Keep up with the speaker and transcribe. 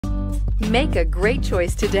Make a great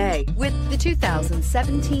choice today with the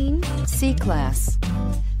 2017 C-Class.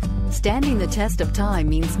 Standing the test of time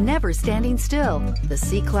means never standing still. The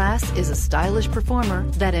C-Class is a stylish performer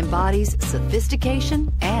that embodies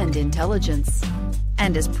sophistication and intelligence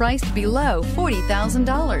and is priced below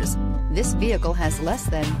 $40,000. This vehicle has less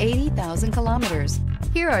than 80,000 kilometers.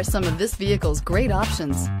 Here are some of this vehicle's great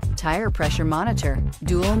options: tire pressure monitor,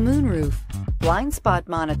 dual moonroof, blind spot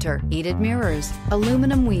monitor, heated mirrors,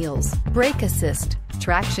 aluminum wheels, brake assist,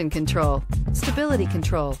 traction control, stability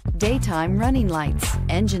control, daytime running lights,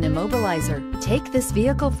 engine immobilizer. Take this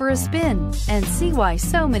vehicle for a spin and see why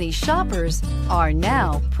so many shoppers are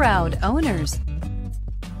now proud owners.